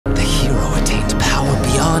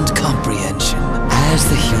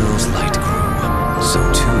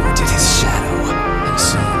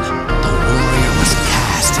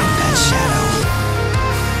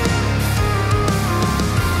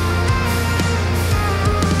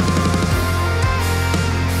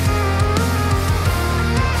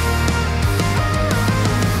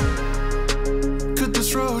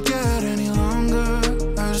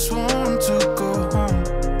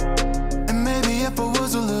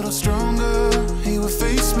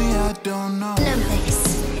don't know.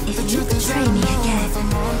 Olympics, if you betray me again,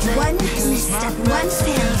 one misstep, one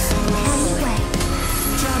failure, anyway,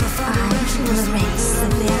 I will erase the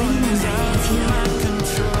very memory of you.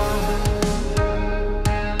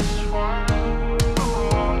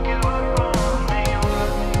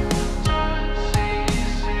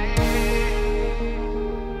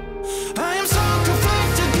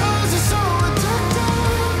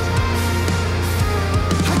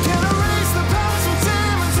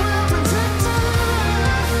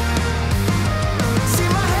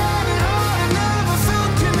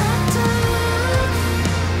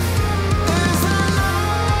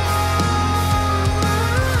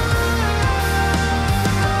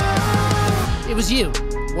 It was you,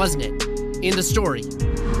 wasn't it? In the story,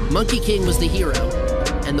 Monkey King was the hero,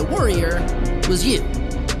 and the warrior was you,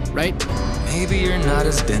 right? Maybe you're not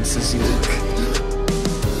as dense as you look.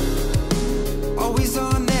 Always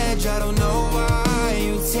on edge, I don't know why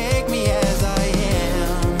you take me as I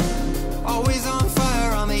am. Always on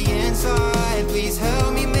fire on the inside, please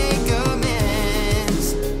help me make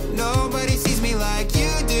amends. Nobody sees me like you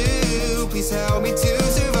do, please help me to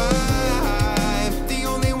survive. The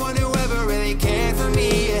only one who ever really cared for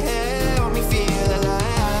me, help me feel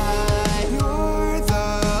alive. You're the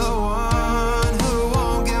one who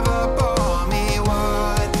won't give up on me.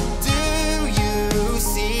 What do you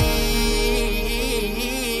see?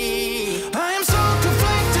 I am so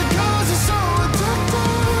conflicted cause you're so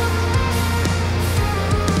addicted.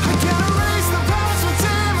 I can't erase the past with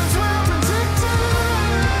demons well protected.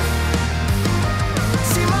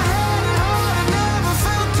 See my head and heart, I never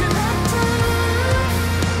felt connected.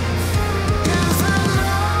 Cause I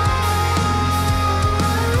know.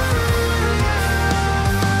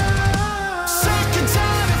 Sick and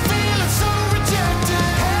tired of feeling so rejected.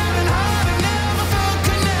 Head and heart, I never felt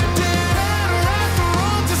connected. Had a right for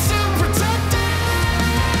wrong to still protect it.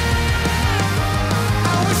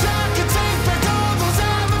 I wish I could take back all those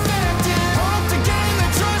I've affected. Hope to gain the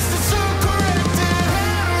trust and so correct it.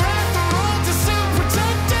 Had a right for wrong to still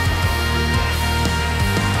protect it.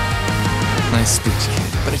 Nice speech,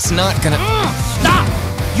 kid, but it's not gonna... Stop!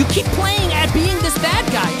 You keep playing at being this bad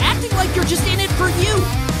guy, acting like you're just in it for you.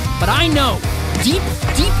 But I know, deep,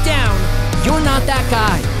 deep down, you're not that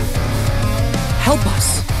guy. Help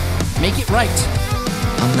us. Make it right.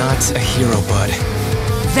 I'm not a hero, bud.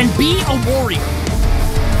 Then be a warrior.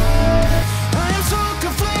 I am so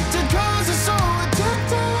conflicted cause you're so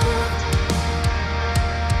addicted.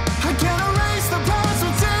 I can't erase the past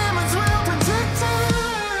with demons well protected.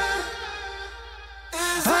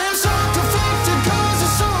 I am so conflicted cause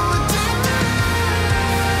you're so addicted.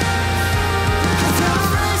 I can't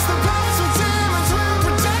erase the past with demons well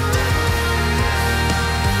protected.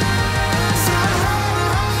 See my head and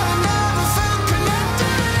heart, I never felt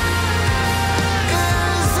connected.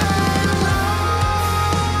 Is it love?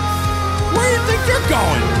 Where do you think you're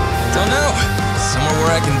going? Don't know. Somewhere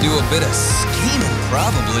where I can do a bit of scheming,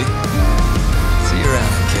 probably. See you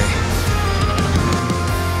around, okay?